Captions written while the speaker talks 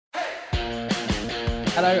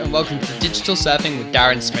Hello and welcome to Digital Surfing with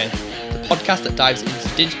Darren Smith, the podcast that dives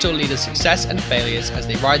into digital leaders' success and failures as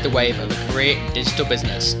they ride the wave of a career in digital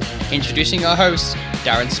business. Introducing our host,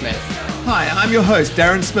 Darren Smith. Hi, I'm your host,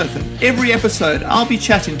 Darren Smith, and every episode I'll be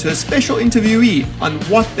chatting to a special interviewee on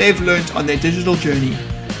what they've learned on their digital journey.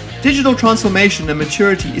 Digital transformation and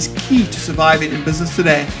maturity is key to surviving in business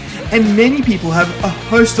today, and many people have a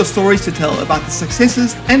host of stories to tell about the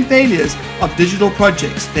successes and failures of digital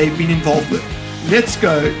projects they've been involved with. Let's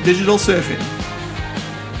go digital surfing.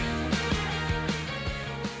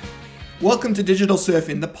 Welcome to Digital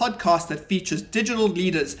Surfing, the podcast that features digital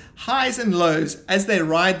leaders' highs and lows as they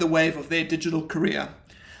ride the wave of their digital career.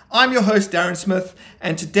 I'm your host, Darren Smith,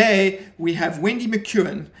 and today we have Wendy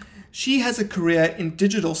McEwen. She has a career in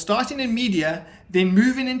digital, starting in media, then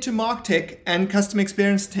moving into MarTech and customer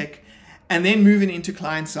experience tech, and then moving into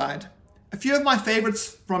client side. A few of my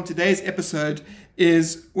favorites from today's episode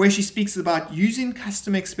is where she speaks about using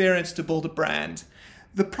customer experience to build a brand,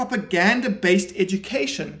 the propaganda-based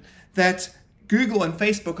education that Google and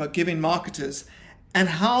Facebook are giving marketers, and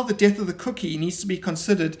how the death of the cookie needs to be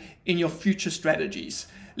considered in your future strategies.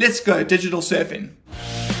 Let's go digital surfing.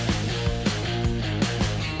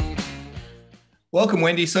 Welcome,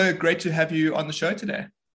 Wendy. So great to have you on the show today.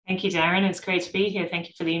 Thank you, Darren. It's great to be here. Thank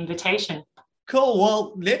you for the invitation. Cool.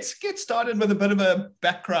 Well, let's get started with a bit of a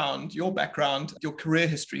background, your career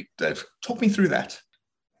history. Talk me through that.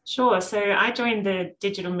 Sure. So I joined the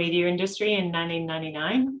digital media industry in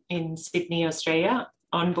 1999 in Sydney, Australia,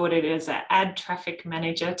 onboarded as an ad traffic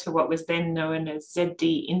manager to what was then known as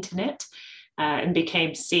ZD Internet, and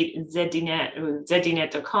became ZDNet,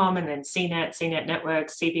 ZDNet.com, and then CNET, CNET Network,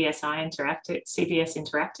 CBS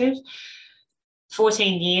Interactive.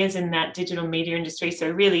 14 years in that digital media industry, so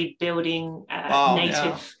really building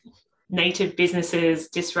native businesses,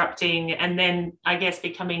 disrupting, and then I guess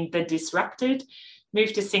becoming the disrupted.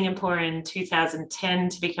 Moved to Singapore in 2010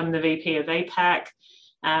 to become the VP of APAC.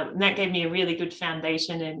 And that gave me a really good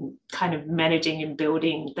foundation in kind of managing and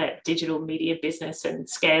building that digital media business and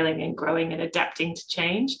scaling and growing and adapting to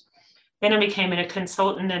change. Then I became a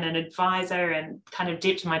consultant and an advisor and kind of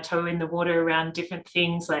dipped my toe in the water around different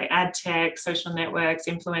things like ad tech, social networks,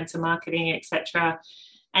 influencer marketing, etc.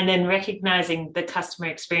 And then recognizing the customer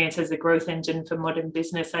experience as a growth engine for modern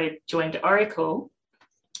business, I joined Oracle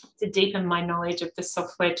to deepen my knowledge of the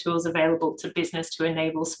software tools available to business to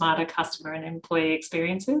enable smarter customer and employee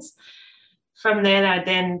experiences. From there, I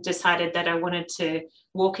then decided that I wanted to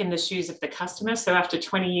walk in the shoes of the customer. So after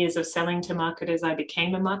 20 years of selling to marketers, I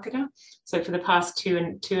became a marketer. So for the past two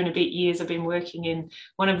and a bit years, I've been working in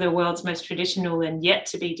one of the world's most traditional and yet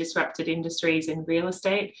to be disrupted industries in real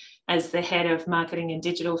estate as the head of marketing and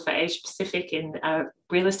digital for Asia Pacific in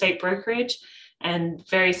real estate brokerage. And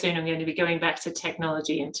very soon I'm going to be going back to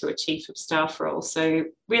technology into a chief of staff role. So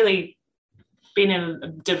really been a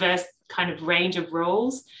diverse kind of range of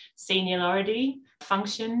roles, seniority,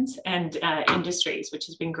 functions, and industries, which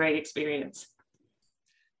has been great experience.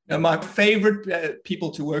 Now, my favorite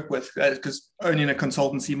people to work with, because owning a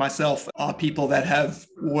consultancy myself, are people that have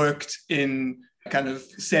worked in kind of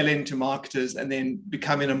selling to marketers and then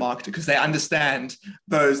becoming a marketer, because they understand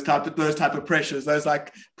those type of pressures, those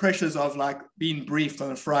like pressures of like being briefed on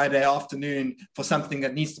a Friday afternoon for something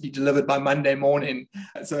that needs to be delivered by Monday morning.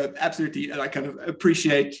 So absolutely, I kind of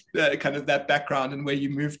appreciate kind of that background and where you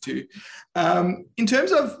moved to. In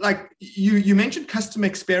terms of like you mentioned customer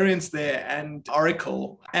experience there and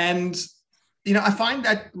Oracle, and I find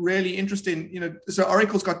that really interesting. So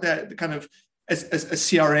Oracle's got the kind of a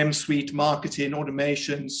CRM suite, marketing,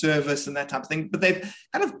 automation, service, and that type of thing. But they've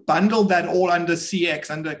kind of bundled that all under CX,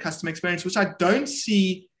 under customer experience, which I don't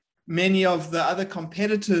see many of the other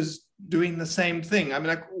competitors doing the same thing. I mean,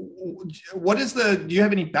 like, do you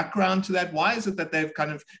have any background to that? Why is it that they've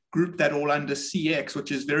kind of grouped that all under CX,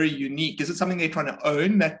 which is very unique? Is it something they're trying to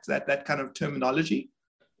own, that kind of terminology?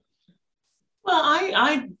 Well,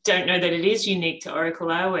 I don't know that it is unique to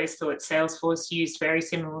Oracle. I always thought Salesforce used very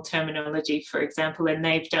similar terminology, for example, and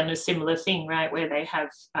they've done a similar thing, right, where they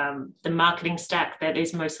have the marketing stack that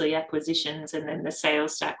is mostly acquisitions, and then the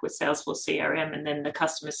sales stack with Salesforce CRM, and then the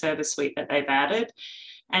customer service suite that they've added.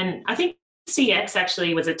 And I think CX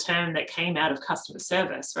actually was a term that came out of customer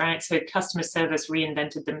service, right? So customer service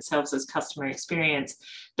reinvented themselves as customer experience,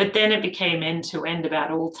 but then it became end-to-end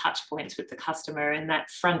about all touch points with the customer and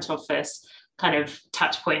that front office kind of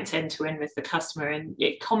touch points end to end with the customer. And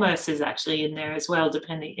commerce is actually in there as well,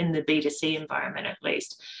 depending in the B2C environment, at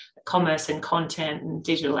least. Commerce and content and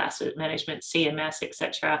digital asset management, CMS,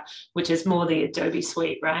 etc., which is more the Adobe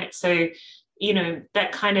suite, right? So,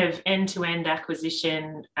 that kind of end-to-end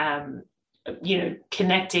acquisition,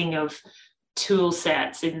 connecting of tool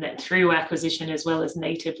sets in that through acquisition as well as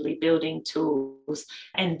natively building tools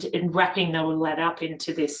and wrapping all that up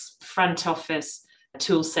into this front office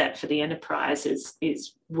tool set for the enterprise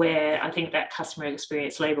is where I think that customer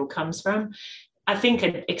experience label comes from. I think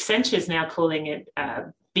Accenture is now calling it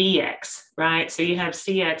BX, right? So you have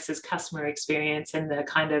CX as customer experience and the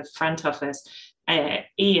kind of front office,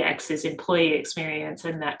 EX is employee experience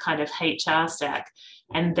and that kind of HR stack.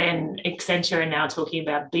 And then Accenture are now talking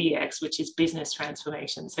about BX, which is business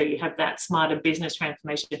transformation. So you have that smarter business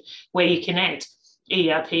transformation where you connect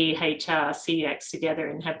ERP, HR, CX together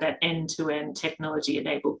and have that end-to-end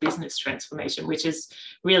technology-enabled business transformation, which is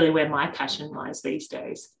really where my passion lies these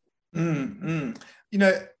days. You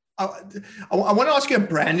know, I want to ask you a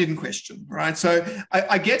branding question, right? So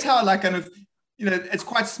I get how like kind of, you know, it's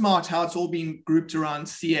quite smart how it's all being grouped around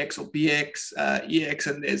CX or BX, EX,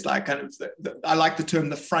 and there's like kind of, I like the term,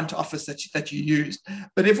 the front office that you used.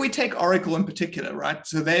 But if we take Oracle in particular, right?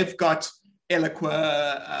 So they've got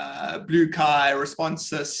Eloqua, BlueKai,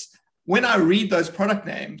 Responsys. When I read those product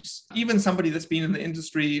names, even somebody that's been in the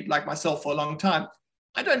industry like myself for a long time,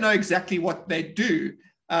 I don't know exactly what they do.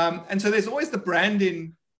 And so there's always the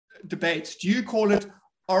branding debate. Do you call it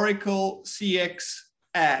Oracle CX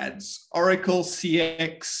Ads, Oracle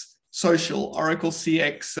CX Social, Oracle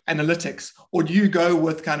CX Analytics, or do you go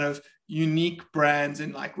with kind of unique brands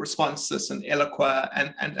in like Responsys and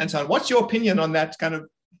Eloqua and so on? What's your opinion on that kind of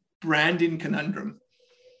branding conundrum?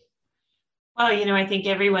 Well, you know, I think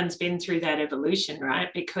everyone's been through that evolution, right?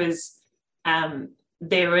 Because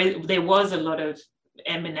there was a lot of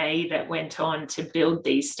M&A that went on to build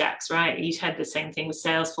these stacks, right? You had the same thing with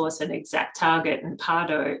Salesforce and ExactTarget and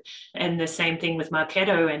Pardo, and the same thing with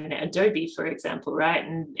Marketo and Adobe, for example, right?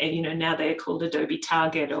 And you know, now they're called Adobe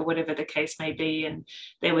Target or whatever the case may be. And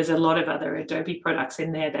there was a lot of other Adobe products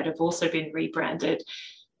in there that have also been rebranded.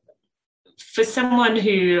 For someone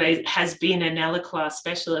who has been an Eloqua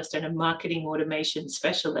specialist and a marketing automation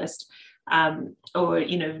specialist, or,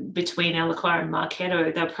 you know, between Eloqua and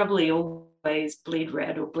Marketo, they'll probably always bleed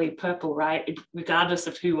red or bleed purple, right? Regardless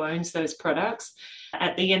of who owns those products.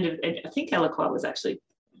 At the end of it, I think Eloqua was actually,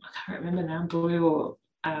 I can't remember now, blue or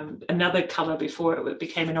another color before it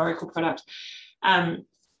became an Oracle product.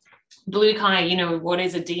 BlueKai, you know, what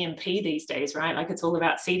is a DMP these days, right? Like it's all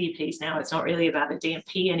about CDPs now. It's not really about a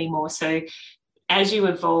DMP anymore. So as you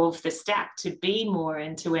evolve the stack to be more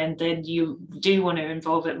end-to-end, then you do want to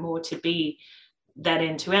involve it more to be that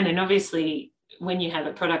end-to-end. And obviously, when you have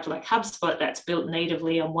a product like HubSpot that's built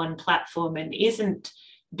natively on one platform and isn't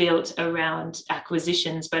built around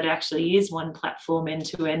acquisitions, but actually is one platform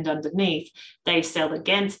end-to-end underneath, they sell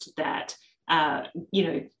against that, you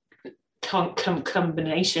know,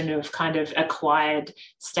 combination of kind of acquired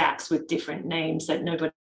stacks with different names that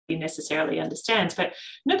nobody necessarily understands. But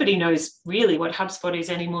nobody knows really what HubSpot is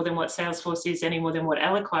any more than what Salesforce is, any more than what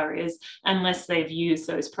Eloqua is, unless they've used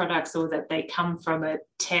those products or that they come from a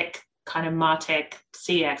tech kind of MarTech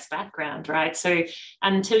CX background, right? So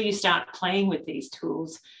until you start playing with these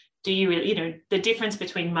tools, do you really, you know, the difference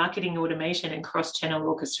between marketing automation and cross-channel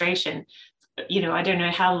orchestration, you know, I don't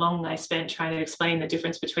know how long I spent trying to explain the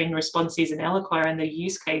difference between Responsys and Eloqua and the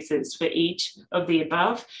use cases for each of the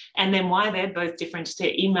above, and then why they're both different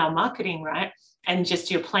to email marketing, right? And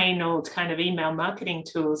just your plain old kind of email marketing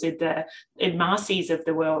tools in Marcy's of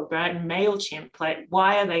the world, right? And MailChimp, like,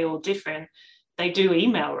 why are they all different? They do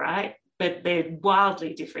email, right? But they're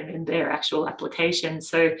wildly different in their actual application.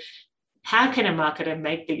 So how can a marketer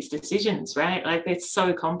make these decisions, right? Like, it's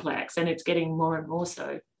so complex and it's getting more and more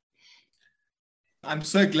so. I'm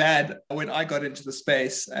so glad when I got into the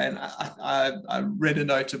space, and I read a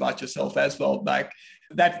note about yourself as well, like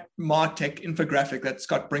that MarTech infographic that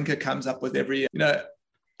Scott Brinker comes up with every year. You know,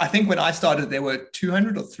 I think when I started, there were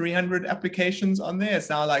 200 or 300 applications on there.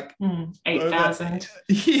 It's now like 8,000.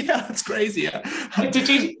 Yeah, it's crazy.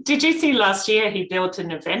 Did you see last year he built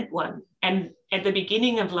an event one? And at the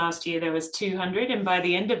beginning of last year, there was 200. And by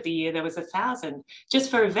the end of the year, there was 1,000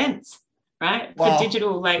 just for events. Right? Wow. For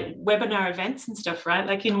digital, like webinar events and stuff, right?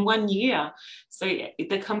 Like in 1 year. So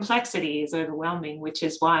the complexity is overwhelming, which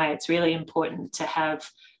is why it's really important to have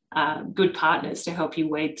good partners to help you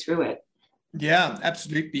wade through it. Yeah,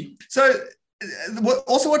 absolutely. So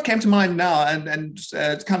what came to mind now, and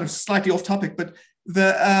kind of slightly off topic, but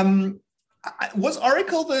the was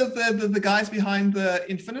Oracle the guys behind the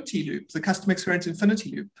Infinity Loop, the customer experience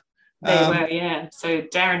Infinity Loop? They were, yeah. So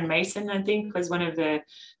Darren Mason, I think, was one of the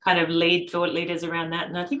kind of lead thought leaders around that.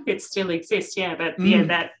 And I think it still exists, yeah. But yeah,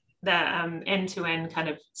 that end-to-end kind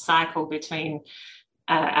of cycle between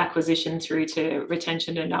acquisition through to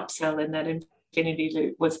retention and upsell and that Infinity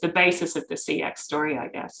Loop was the basis of the CX story, I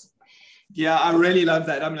guess. Yeah, I really love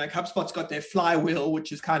that. I mean, like HubSpot's got their flywheel,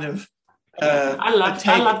 which is kind of I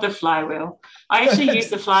love the flywheel. I actually use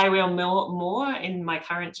the flywheel more in my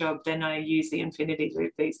current job than I use the infinity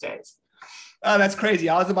loop these days. Oh, that's crazy.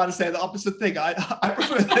 I was about to say the opposite thing. I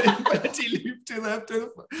prefer the infinity loop to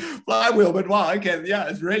the flywheel, but wow, okay, yeah,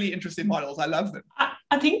 it's really interesting models. I love them.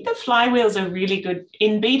 I think the flywheels are really good.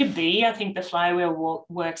 In B2B, I think the flywheel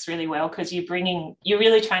works really well because you're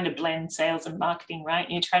really trying to blend sales and marketing,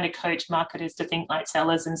 right? You're trying to coach marketers to think like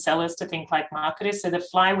sellers and sellers to think like marketers. So the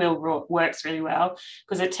flywheel works really well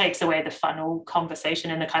because it takes away the funnel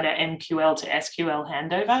conversation and the kind of MQL to SQL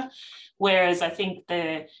handover. Whereas I think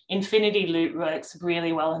the infinity loop works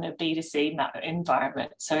really well in a B2C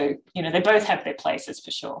environment. So, they both have their places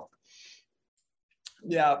for sure.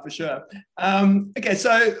 Yeah, for sure. Okay,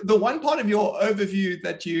 so the one part of your overview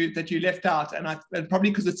that you left out, and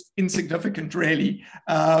probably because it's insignificant, really,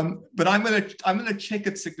 but I'm gonna check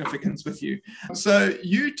its significance with you. So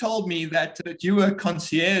you told me that you were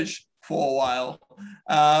concierge for a while,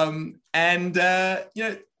 and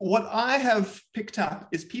what I have picked up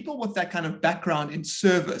is people with that kind of background in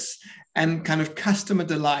service and kind of customer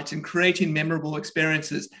delight and creating memorable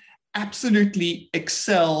experiences absolutely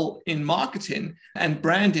excel in marketing and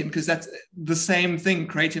branding, because that's the same thing,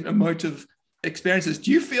 creating emotive experiences. Do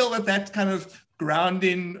you feel that kind of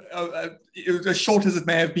grounding, as short as it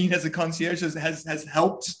may have been as a concierge, has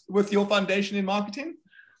helped with your foundation in marketing?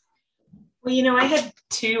 Well, I had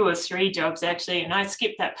 2 or 3 jobs actually, and I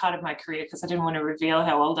skipped that part of my career because I didn't want to reveal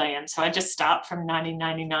how old I am. So I just start from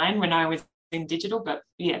 1999 when I was in digital, but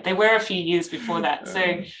yeah, there were a few years before that.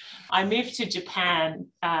 So I moved to Japan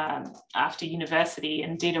after university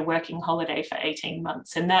and did a working holiday for 18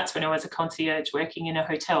 months. And that's when I was a concierge working in a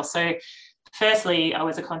hotel. So firstly, I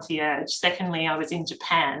was a concierge. Secondly, I was in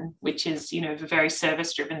Japan, which is, a very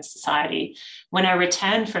service-driven society. When I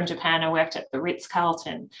returned from Japan, I worked at the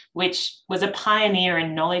Ritz-Carlton, which was a pioneer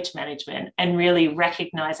in knowledge management and really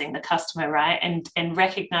recognizing the customer, right? And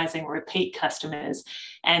recognizing repeat customers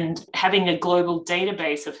and having a global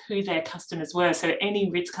database of who their customers were. So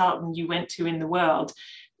any Ritz-Carlton you went to in the world,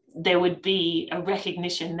 there would be a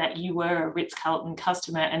recognition that you were a Ritz-Carlton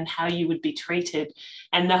customer and how you would be treated,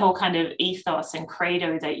 and the whole kind of ethos and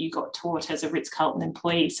credo that you got taught as a Ritz-Carlton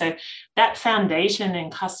employee. So that foundation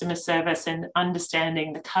in customer service and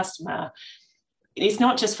understanding the customer, it's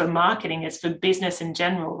not just for marketing, it's for business in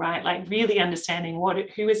general, right? Like really understanding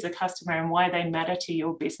who is the customer and why they matter to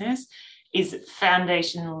your business is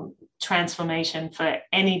foundational transformation for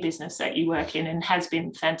any business that you work in, and has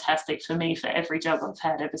been fantastic for me for every job I've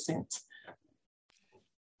had ever since.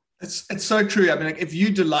 It's so true. I mean, like if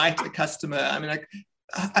you delight a customer, I mean, like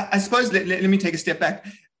I suppose let me take a step back.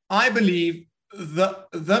 I believe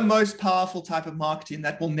the most powerful type of marketing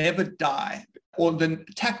that will never die, or the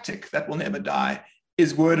tactic that will never die,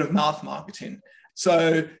 is word of mouth marketing.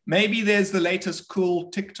 So maybe there's the latest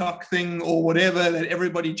cool TikTok thing or whatever that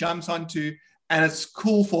everybody jumps onto, and it's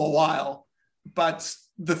cool for a while. But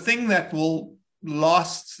the thing that will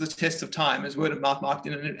last the test of time is word of mouth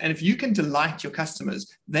marketing. And if you can delight your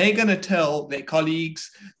customers, they're going to tell their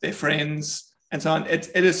colleagues, their friends, and so on.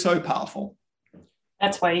 It is so powerful.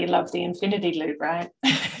 That's why you love the infinity loop, right?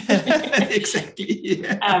 Exactly.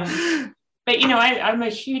 Yeah. But, I'm a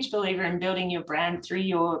huge believer in building your brand through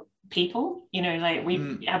your people.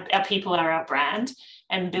 Our people are our brand,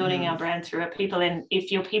 and building our brand through our people. And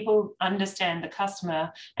if your people understand the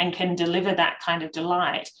customer and can deliver that kind of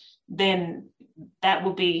delight, then that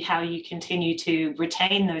will be how you continue to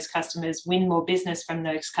retain those customers, win more business from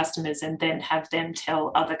those customers, and then have them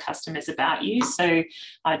tell other customers about you. So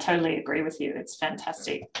I totally agree with you. It's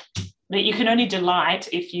fantastic. But you can only delight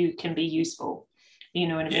if you can be useful. You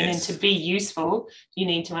know what I mean? Yes. And to be useful, you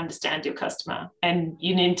need to understand your customer, and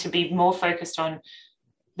you need to be more focused on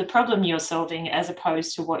the problem you're solving as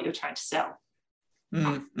opposed to what you're trying to sell.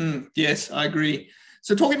 Yes, I agree.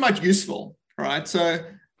 So talking about useful, right? So,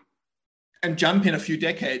 and jump in a few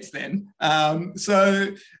decades then.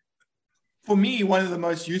 So for me, one of the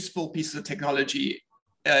most useful pieces of technology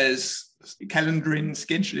is calendaring,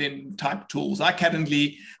 scheduling type tools like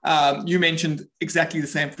Calendly. You mentioned exactly the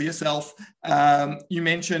same for yourself. You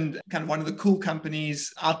mentioned kind of one of the cool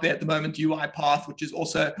companies out there at the moment, UiPath, which is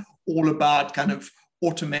also all about kind of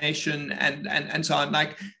automation and so on.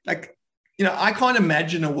 Like I can't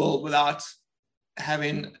imagine a world without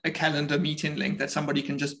having a calendar meeting link that somebody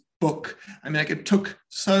can just book. I mean, like it took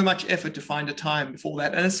so much effort to find a time before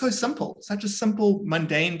that. And it's so simple, such a simple,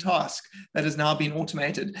 mundane task that has now been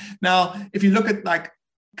automated. Now, if you look at like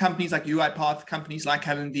companies like UiPath, companies like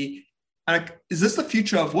Calendly, like, is this the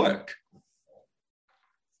future of work?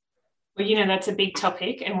 That's a big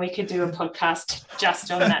topic, and we could do a podcast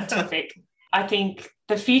just on that topic. I think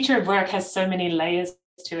the future of work has so many layers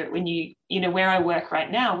to it. When where I work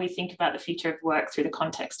right now, we think about the future of work through the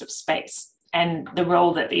context of space and the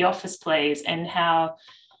role that the office plays, and how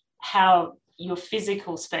your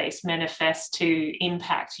physical space manifests to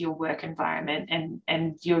impact your work environment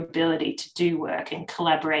and your ability to do work and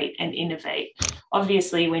collaborate and innovate.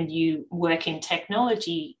 Obviously, when you work in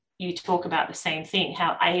technology, you talk about the same thing,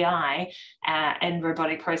 how AI and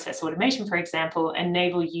robotic process automation, for example,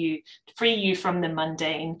 free you from the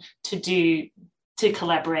mundane to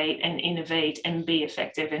collaborate and innovate and be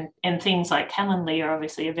effective. And things like Calendly are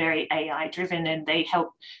obviously very AI driven, and they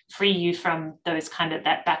help free you from those kind of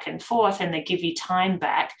that back and forth, and they give you time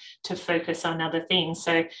back to focus on other things.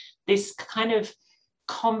 So this kind of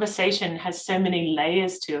conversation has so many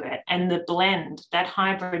layers to it, and the blend, that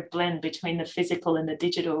hybrid blend between the physical and the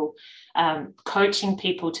digital, coaching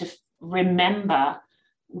people to remember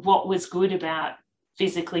what was good about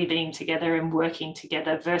physically being together and working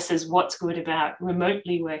together versus what's good about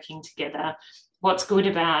remotely working together, what's good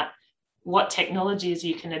about what technologies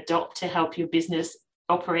you can adopt to help your business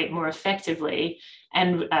operate more effectively,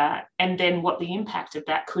 and then what the impact of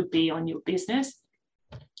that could be on your business.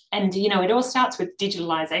 And, it all starts with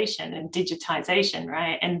digitalization and digitization,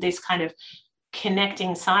 right? And this kind of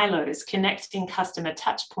connecting silos, connecting customer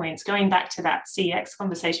touch points, going back to that CX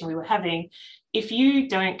conversation we were having. If you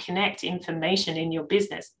don't connect information in your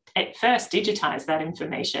business, at first digitize that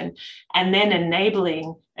information, and then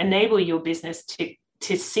enable your business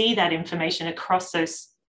to see that information across those.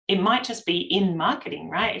 It might just be in marketing,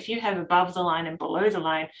 right? If you have above the line and below the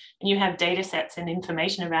line, and you have data sets and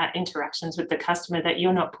information about interactions with the customer that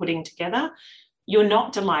you're not putting together, you're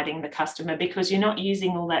not delighting the customer, because you're not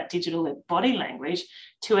using all that digital body language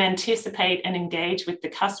to anticipate and engage with the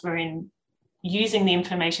customer in using the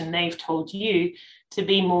information they've told you to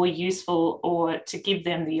be more useful, or to give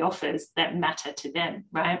them the offers that matter to them,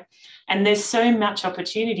 right? And there's so much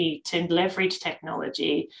opportunity to leverage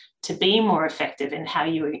technology to be more effective in how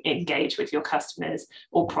you engage with your customers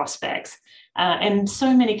or prospects. And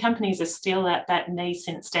so many companies are still at that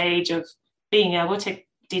nascent stage of being able to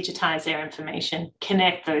digitize their information,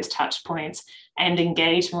 connect those touch points, and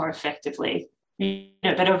engage more effectively.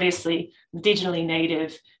 But obviously, digitally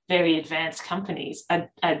native, very advanced companies are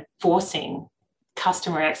forcing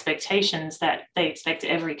customer expectations that they expect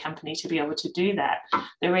every company to be able to do that.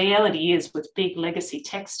 The reality is, with big legacy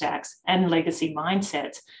tech stacks and legacy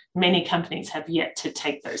mindsets, many companies have yet to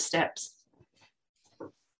take those steps.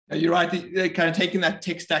 You're right. They're kind of taking that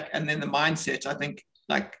tech stack and then the mindset. I think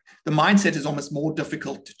like the mindset is almost more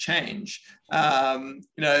difficult to change. And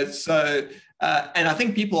I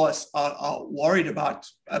think people are worried about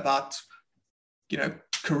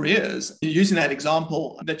careers. Using that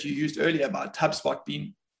example that you used earlier about HubSpot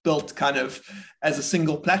being built kind of as a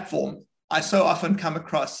single platform, I so often come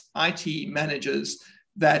across IT managers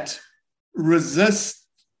that resist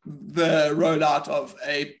the rollout of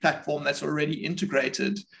a platform that's already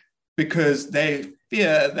integrated because they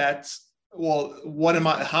fear that, well,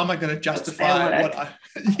 how am I going to justify what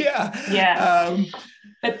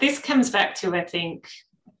But this comes back to, I think,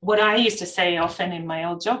 what I used to say often in my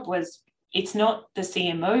old job was, it's not the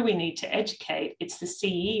CMO we need to educate, it's the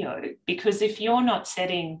CEO. Because if you're not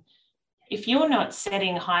setting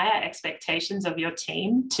higher expectations of your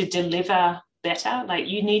team to deliver better, like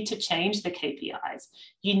you need to change the KPIs,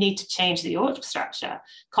 you need to change the org structure.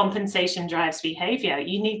 Compensation drives behavior.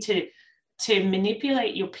 You need to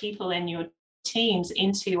manipulate your people and your teams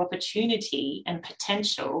into opportunity and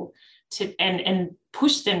potential and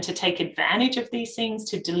push them to take advantage of these things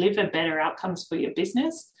to deliver better outcomes for your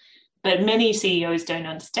business. But many CEOs don't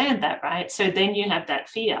understand that, right? So then you have that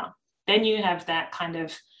fear. Then you have that kind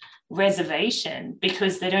of reservation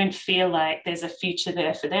because they don't feel like there's a future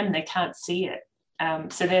there for them. They can't see it.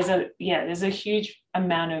 So there's a huge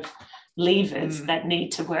amount of levers that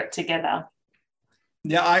need to work together.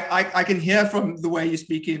 Yeah, I can hear from the way you're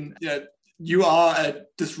speaking, you are a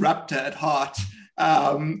disruptor at heart.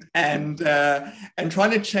 And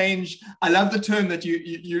trying to change. I love the term that you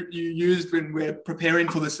used when we're preparing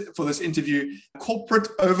for this interview, corporate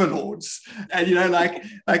overlords. And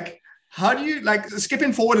like how do you, like,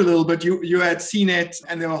 skipping forward a little bit, you were at CNET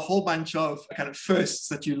and there were a whole bunch of kind of firsts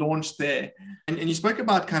that you launched there, and you spoke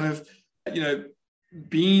about kind of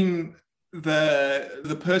being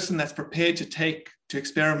the person that's prepared to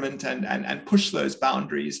experiment and push those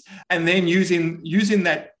boundaries, and then using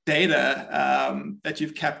that data that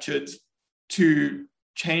you've captured to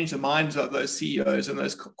change the minds of those CEOs and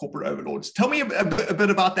those corporate overlords. Tell me a bit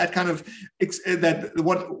about that kind of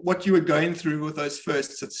what you were going through with those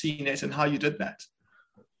firsts at CNET and how you did that.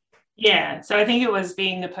 Yeah, so I think it was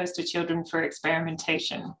being the poster children for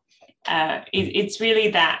experimentation. It's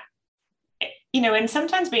really that, and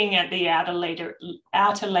sometimes being at the outer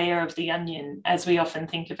layer of the onion, as we often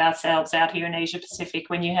think of ourselves out here in Asia Pacific,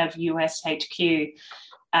 when you have US HQ,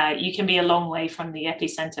 you can be a long way from the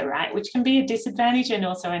epicenter, right? Which can be a disadvantage and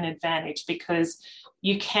also an advantage, because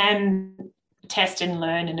you can test and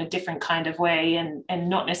learn in a different kind of way and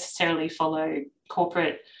not necessarily follow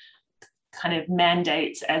corporate kind of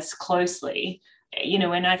mandates as closely,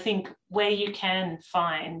 and I think where you can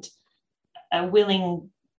find a willing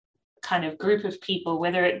kind of group of people,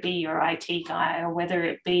 whether it be your IT guy or whether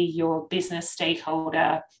it be your business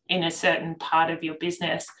stakeholder in a certain part of your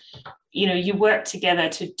business, you work together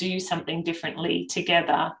to do something differently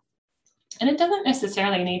together. And it doesn't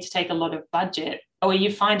necessarily need to take a lot of budget, or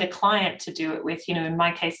you find a client to do it with. In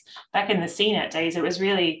my case, back in the CNET days, it was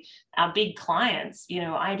really our big clients.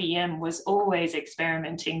 IBM was always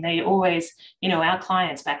experimenting. They always, our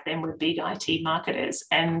clients back then were big IT marketers,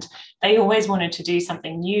 and they always wanted to do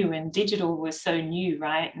something new, and digital was so new,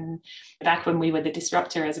 right? And back when we were the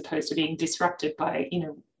disruptor as opposed to being disrupted by,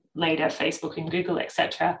 later Facebook and Google,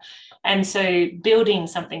 etc. And so building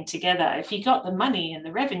something together, if you got the money and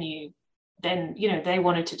the revenue, then, they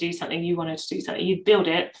wanted to do something, you wanted to do something, you'd build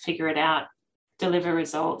it, figure it out, deliver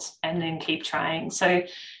results, and then keep trying. So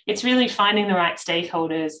it's really finding the right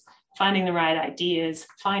stakeholders, finding the right ideas,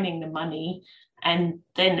 finding the money, and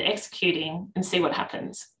then executing and see what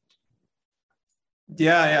happens.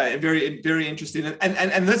 Yeah, very, very interesting.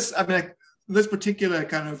 And this, this particular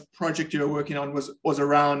kind of project you were working on was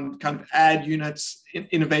around kind of ad units,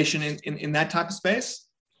 innovation in that type of space.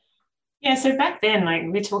 Yeah, so back then, like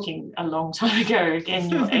we're talking a long time ago, again,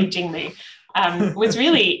 you're aging me, was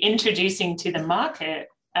really introducing to the market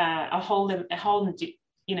a whole new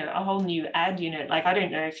ad unit. Like, I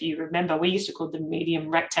don't know if you remember, we used to call them medium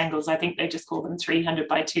rectangles. I think they just call them 300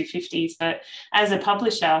 by 250s. But as a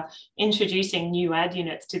publisher, introducing new ad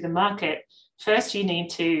units to the market, first you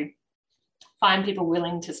need to find people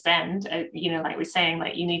willing to spend, like we're saying,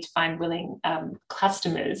 like you need to find willing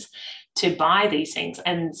customers to buy these things.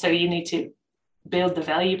 And so you need to build the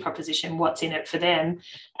value proposition, what's in it for them.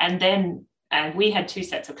 And then we had two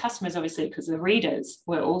sets of customers, obviously, because the readers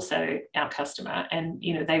were also our customer. And,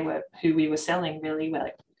 they were who we were selling, really, well,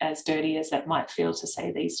 as dirty as that might feel to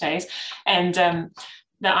say these days. And the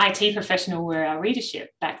IT professional were our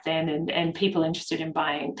readership back then, and people interested in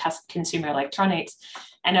buying consumer electronics.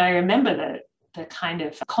 And I remember the kind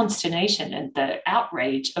of consternation and the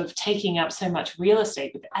outrage of taking up so much real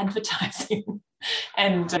estate with advertising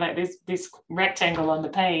and like this rectangle on the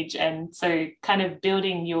page. And so kind of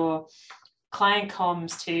building your client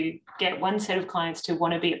comms to get one set of clients to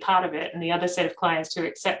want to be a part of it and the other set of clients to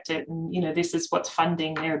accept it. And, this is what's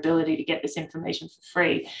funding their ability to get this information for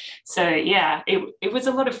free. So yeah, it was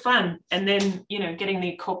a lot of fun. And then, getting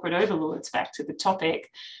the corporate overlords, back to the topic,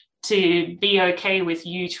 to be okay with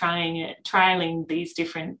you trialing these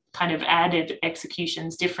different kind of added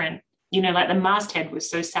executions, different, like the masthead was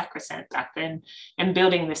so sacrosanct back then, and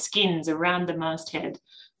building the skins around the masthead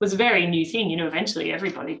was a very new thing. Eventually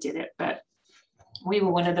everybody did it, but we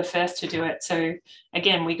were one of the first to do it. So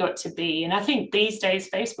again, we got to be, and I think these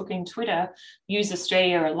days Facebook and Twitter use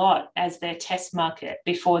Australia a lot as their test market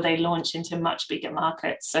before they launch into much bigger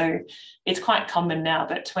markets. So it's quite common now,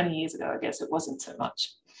 but 20 years ago, I guess it wasn't so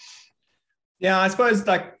much. Yeah, I suppose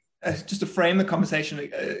just to frame the conversation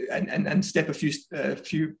and step a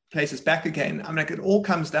few places back again. It all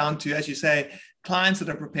comes down to, as you say, clients that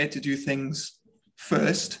are prepared to do things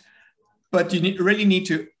first, but you really need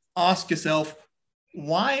to ask yourself,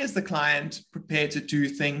 why is the client prepared to do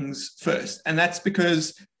things first? And that's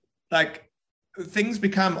because things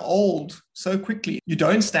become old so quickly. You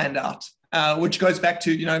don't stand out. Which goes back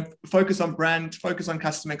to, focus on brand, focus on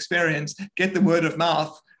customer experience, get the word of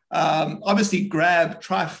mouth. Obviously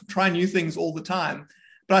try new things all the time.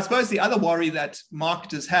 But I suppose the other worry that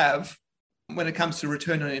marketers have when it comes to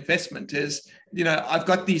return on investment is, I've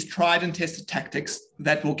got these tried and tested tactics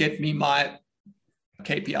that will get me my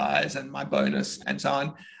KPIs and my bonus and so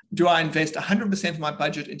on. Do I invest 100% of my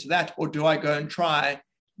budget into that, or do I go and try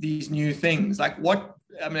these new things?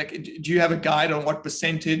 Do you have a guide on what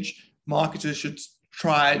percentage marketers should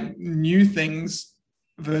try new things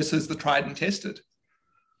versus the tried and tested?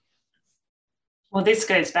 Well, this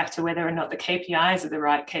goes back to whether or not the KPIs are the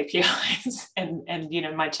right KPIs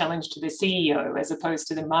and my challenge to the CEO as opposed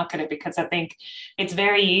to the marketer, because I think it's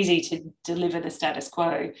very easy to deliver the status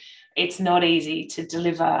quo. It's not easy to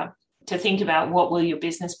deliver, to think about what will your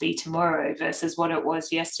business be tomorrow versus what it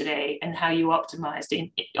was yesterday, and how you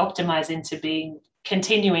optimize into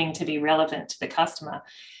continuing to be relevant to the customer.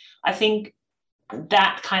 I think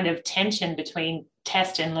that kind of tension between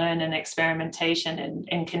test and learn and experimentation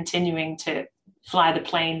and continuing to fly the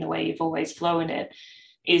plane the way you've always flown it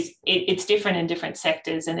it's different in different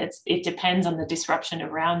sectors, and it depends on the disruption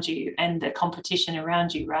around you and the competition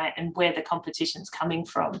around you, right, and where the competition's coming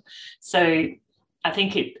from. So I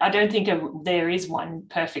don't think there is one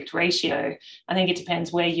perfect ratio. I think it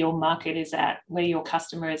depends where your market is at, where your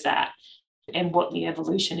customer is at, and what the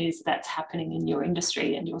evolution is that's happening in your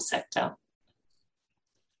industry and your sector.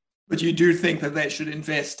 But you do think that they should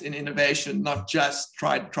invest in innovation, not just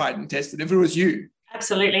tried and tested, if it was you?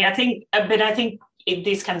 Absolutely. I think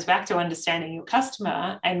this comes back to understanding your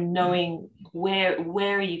customer and knowing where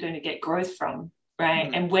are you going to get growth from, right?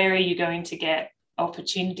 Mm. And where are you going to get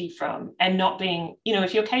opportunity from, and not being,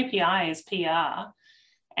 if your KPI is PR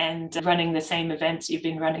and running the same events you've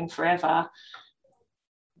been running forever,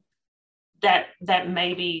 that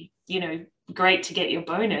may be, great to get your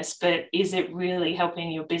bonus, but is it really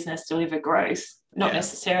helping your business deliver growth? Not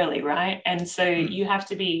necessarily, right? And so you have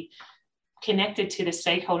to be connected to the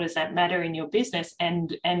stakeholders that matter in your business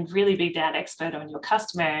and really be that expert on your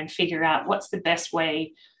customer and figure out what's the best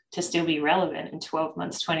way to still be relevant in 12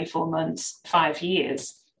 months, 24 months, 5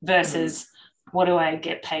 years versus what do I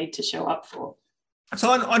get paid to show up for? So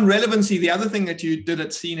on relevancy, the other thing that you did at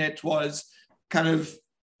CNET was kind of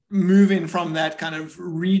moving from that kind of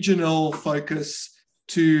regional focus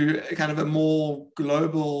to kind of a more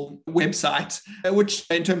global website, which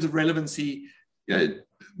in terms of relevancy,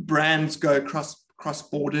 brands go across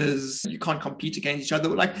borders. You can't compete against each other.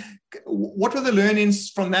 Like, what were the learnings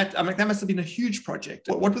from that? I mean, that must have been a huge project.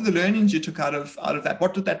 What were the learnings you took out of that?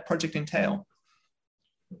 What did that project entail?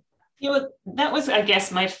 That was, I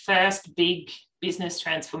guess, my first big business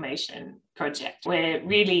transformation project, where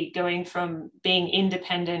really going from being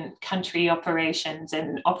independent country operations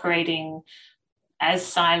and operating as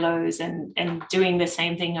silos and doing the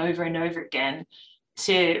same thing over and over again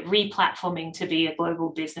to re-platforming to be a global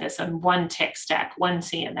business on one tech stack, one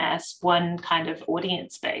CMS, one kind of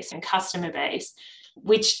audience base and customer base,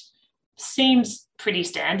 which seems pretty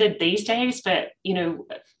standard these days, but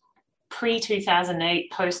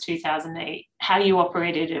pre-2008, post-2008, how you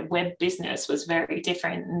operated a web business was very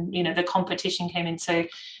different. And, the competition came in. So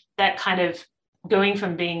that kind of going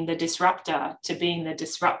from being the disruptor to being the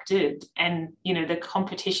disrupted, and, the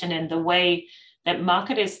competition and the way that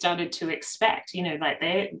marketers started to expect, like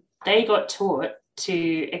they got taught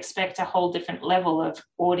to expect a whole different level of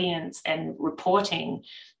audience and reporting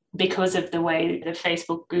because of the way the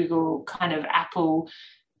Facebook, Google, kind of Apple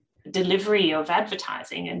delivery of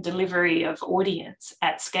advertising and delivery of audience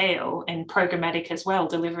at scale, and programmatic as well,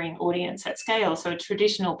 delivering audience at scale. So a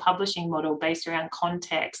traditional publishing model based around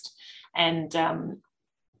context and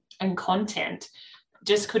content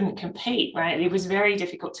just couldn't compete, right? It was very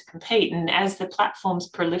difficult to compete. And as the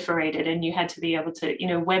platforms proliferated and you had to be able to,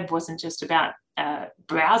 web wasn't just about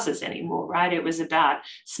browsers anymore, right? It was about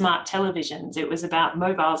smart televisions. It was about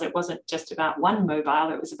mobiles. It wasn't just about one mobile.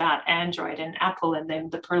 It was about Android and Apple, and then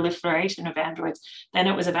the proliferation of Androids. Then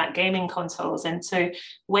it was about gaming consoles. And so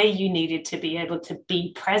where you needed to be able to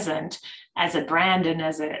be present as a brand and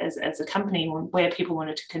as a company, where people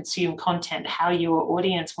wanted to consume content, how your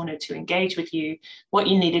audience wanted to engage with you, what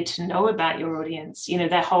you needed to know about your audience,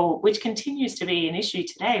 that whole, which continues to be an issue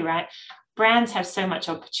today, right? Brands have so much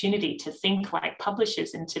opportunity to think like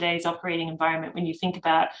publishers in today's operating environment. When you think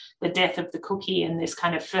about the death of the cookie and this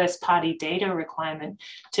kind of first party data requirement,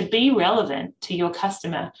 to be relevant to your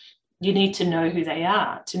customer, you need to know who they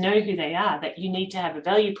are. To know who they are, that you need to have a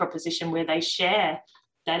value proposition where they share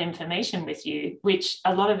that information with you, which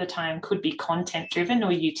a lot of the time could be content driven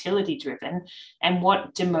or utility driven. And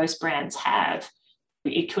what do most brands have?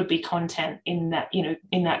 It could be content in that,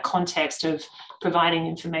 in that context of providing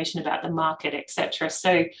information about the market, etc.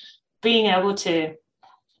 So being able to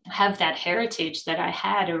have that heritage that I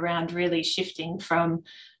had around really shifting from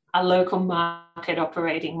a local market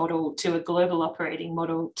operating model to a global operating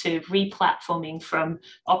model, to re-platforming from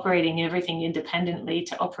operating everything independently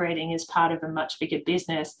to operating as part of a much bigger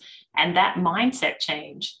business, and that mindset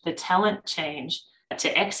change, the talent change, to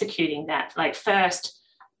executing that, like first,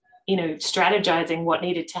 strategizing what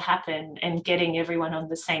needed to happen and getting everyone on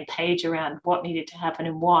the same page around what needed to happen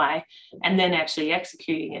and why, and then actually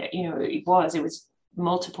executing it. It was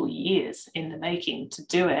multiple years in the making to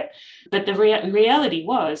do it. But the reality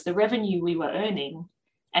was the revenue we were earning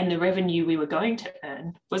and the revenue we were going to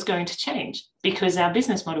earn was going to change because our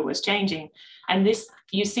business model was changing. And this,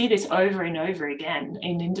 you see this over and over again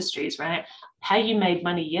in industries, right? How you made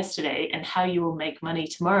money yesterday and how you will make money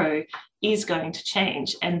tomorrow is going to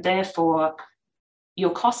change. And therefore,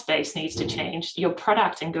 your cost base needs to change, your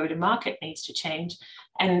product and go-to-market needs to change.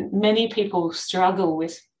 And many people struggle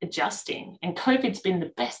with adjusting. And COVID's been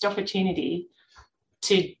the best opportunity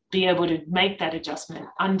to be able to make that adjustment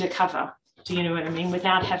undercover. Do you know what I mean?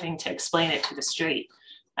 Without having to explain it to the street.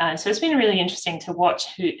 So it's been really interesting to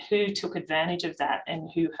watch who took advantage of that and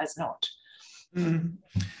who has not. Mm.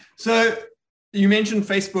 So you mentioned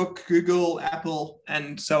Facebook, Google, Apple,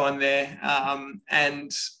 and so on there,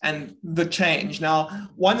 and the change. Now,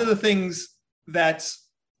 one of the things that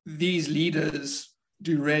these leaders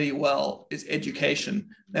do really well is education.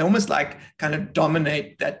 They almost like kind of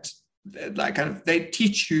dominate that, like kind of they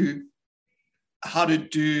teach you how to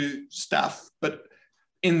do stuff, but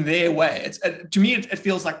in their way. It's to me, it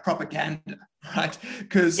feels like propaganda, right?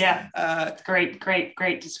 Because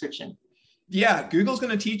great description. Yeah, Google's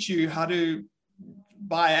going to teach you how to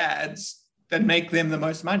buy ads that make them the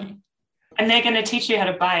most money, and they're going to teach you how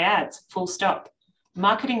to buy ads. Full stop.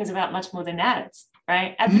 Marketing is about much more than ads,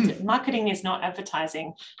 right? Marketing is not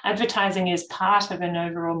advertising. Advertising is part of an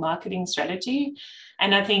overall marketing strategy.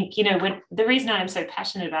 And I think, the reason I'm so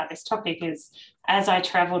passionate about this topic is as I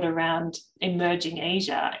traveled around emerging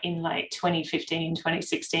Asia in like 2015,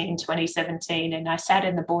 2016, 2017, and I sat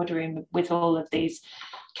in the boardroom with all of these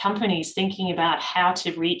companies thinking about how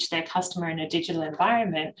to reach their customer in a digital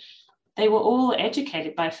environment, they were all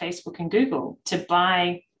educated by Facebook and Google to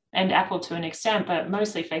buy, and Apple to an extent, but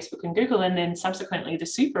mostly Facebook and Google, and then subsequently the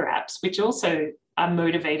super apps, which also are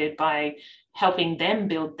motivated by helping them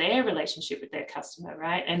build their relationship with their customer,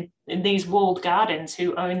 right? And these walled gardens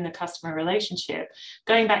who own the customer relationship,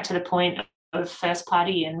 going back to the point of first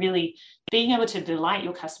party and really being able to delight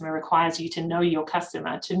your customer requires you to know your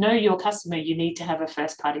customer. To know your customer, you need to have a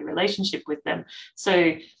first party relationship with them.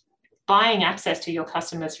 So buying access to your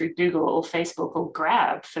customer through Google or Facebook or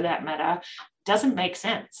Grab, for that matter, doesn't make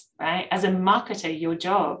sense, right? As a marketer, your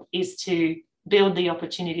job is to build the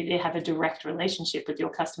opportunity to have a direct relationship with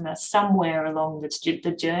your customer somewhere along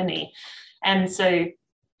the journey. And so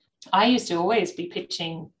I used to always be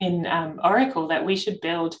pitching in Oracle that we should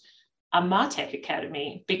build a MarTech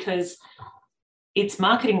Academy, because it's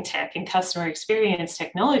marketing tech and customer experience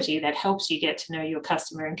technology that helps you get to know your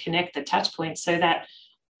customer and connect the touch points, so that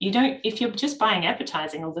you don't, if you're just buying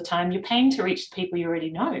advertising all the time, you're paying to reach the people you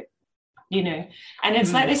already know. And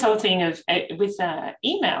it's like this whole thing of with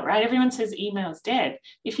email, right? Everyone says email's dead.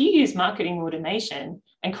 If you use marketing automation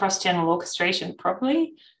and cross-channel orchestration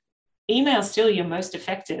properly, email is still your most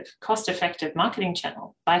effective, cost-effective marketing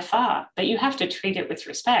channel by far, but you have to treat it with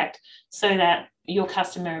respect so that your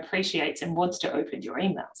customer appreciates and wants to open your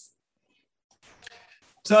emails.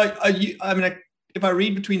 So if I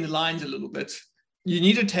read between the lines a little bit, you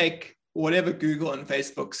need to take whatever Google and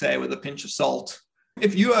Facebook say with a pinch of salt.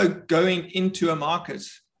 If you are going into a market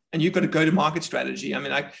and you've got a go-to-market strategy,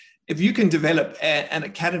 if you can develop an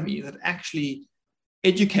academy that actually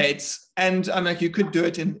educates, and you could do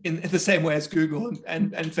it in the same way as Google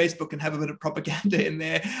and Facebook and have a bit of propaganda in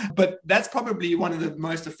there, but that's probably one of the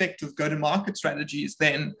most effective go-to-market strategies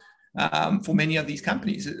then for many of these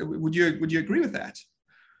companies. Would you agree with that?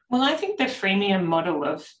 Well, I think the freemium model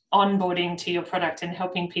of onboarding to your product and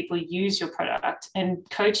helping people use your product and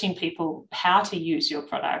coaching people how to use your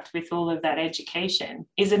product with all of that education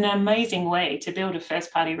is an amazing way to build a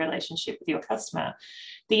first-party relationship with your customer.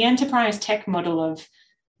 The enterprise tech model of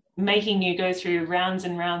making you go through rounds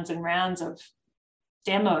and rounds and rounds of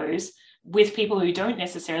demos with people who don't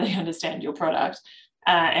necessarily understand your product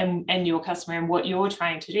and your customer and what you're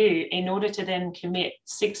trying to do, in order to then commit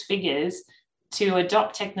 6 figures to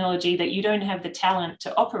adopt technology that you don't have the talent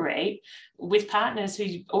to operate with partners who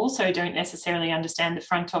also don't necessarily understand the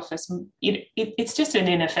front office. It's just an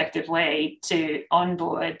ineffective way to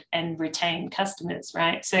onboard and retain customers,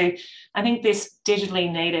 right? So I think this digitally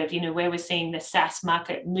native, where we're seeing the SaaS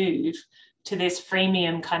market move to this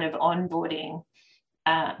freemium kind of onboarding,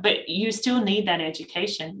 but you still need that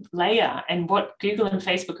education layer. And what Google and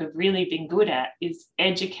Facebook have really been good at is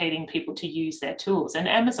educating people to use their tools. And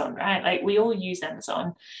Amazon, right? Like we all use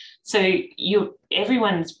Amazon. So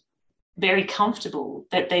everyone's very comfortable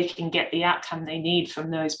that they can get the outcome they need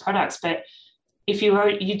from those products. But if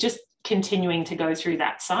you're just continuing to go through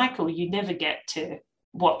that cycle, you never get to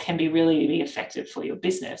what can be really effective for your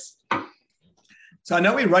business. So I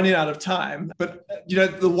know we're running out of time, but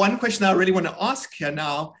the one question I really want to ask here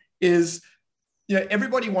now is,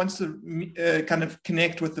 everybody wants to kind of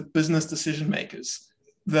connect with the business decision makers,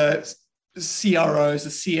 the CROs, the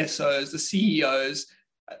CSOs, the CEOs.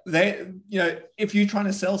 They, if you're trying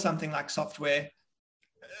to sell something like software,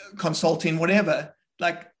 consulting, whatever,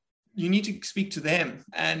 like you need to speak to them,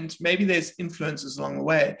 and maybe there's influences along the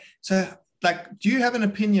way. So, like, do you have an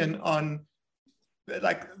opinion on,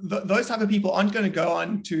 like, those type of people aren't going to go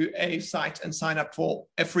on to a site and sign up for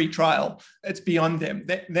a free trial? It's beyond them.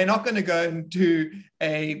 They're not going to go and do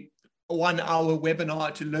a 1-hour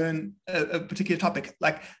webinar to learn a particular topic.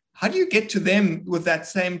 Like, how do you get to them with that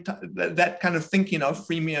same that kind of thinking of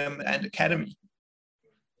freemium and academy?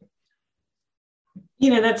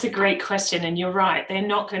 That's a great question, and you're right. They're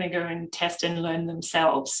not going to go and test and learn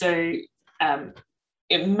themselves. So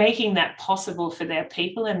making that possible for their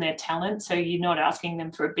people and their talent, so you're not asking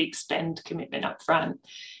them for a big spend commitment up front.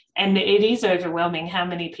 And it is overwhelming how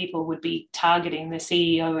many people would be targeting the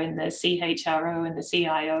CEO and the CHRO and the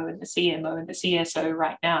CIO and the CMO and the CSO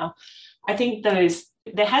right now. I think there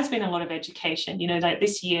has been a lot of education, like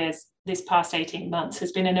this past 18 months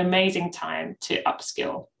has been an amazing time to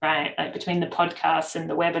upskill, right? Like between the podcasts and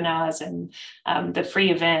the webinars and the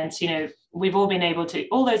free events, we've all been able to,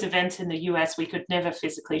 all those events in the US we could never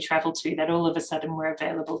physically travel to, that all of a sudden were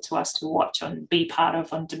available to us to watch and be part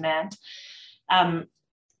of on demand.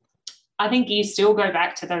 I think you still go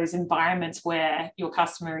back to those environments where your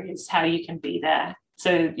customer is, how you can be there.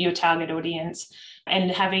 So your target audience, and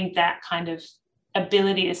having that kind of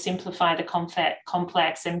ability to simplify the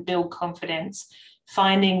complex and build confidence,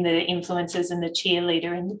 finding the influencers and the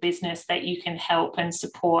cheerleader in the business that you can help and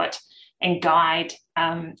support and guide,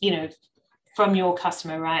 from your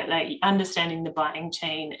customer, right? Like understanding the buying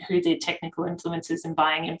chain, who the technical influencers and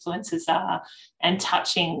buying influencers are, and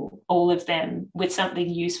touching all of them with something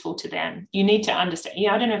useful to them. You need to understand,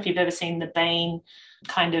 I don't know if you've ever seen the Bain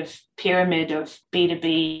kind of pyramid of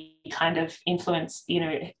B2B kind of influence,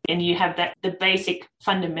 and you have the basic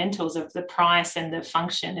fundamentals of the price and the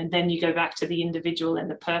function, and then you go back to the individual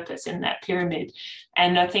and the purpose in that pyramid.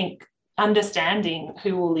 And I think understanding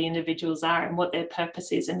who all the individuals are and what their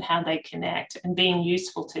purpose is and how they connect and being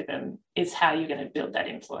useful to them is how you're going to build that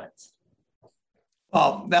influence.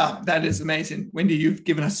 Oh, that is amazing. Wendy, you've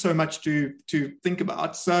given us so much to think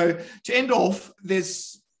about. So to end off,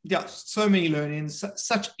 there's so many learnings,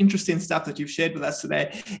 such interesting stuff that you've shared with us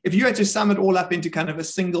today. If you had to sum it all up into kind of a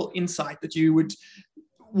single insight that you would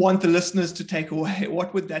want the listeners to take away,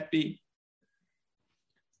 what would that be?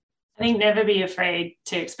 I think never be afraid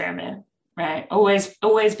to experiment, right? Always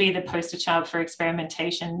be the poster child for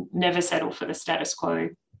experimentation. Never settle for the status quo.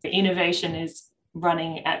 The innovation is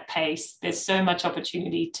running at pace. There's so much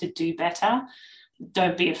opportunity to do better.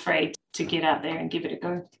 Don't be afraid to get out there and give it a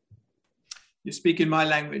go. You speak in my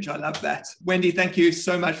language. I love that. Wendy, thank you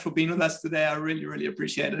so much for being with us today. I really, really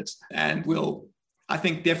appreciate it. And we'll, I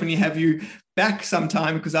think, definitely have you back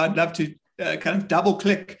sometime, because I'd love to kind of double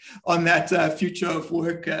click on that future of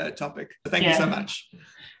work topic. Thank you so much.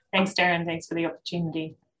 Thanks, Darren. Thanks for the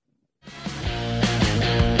opportunity.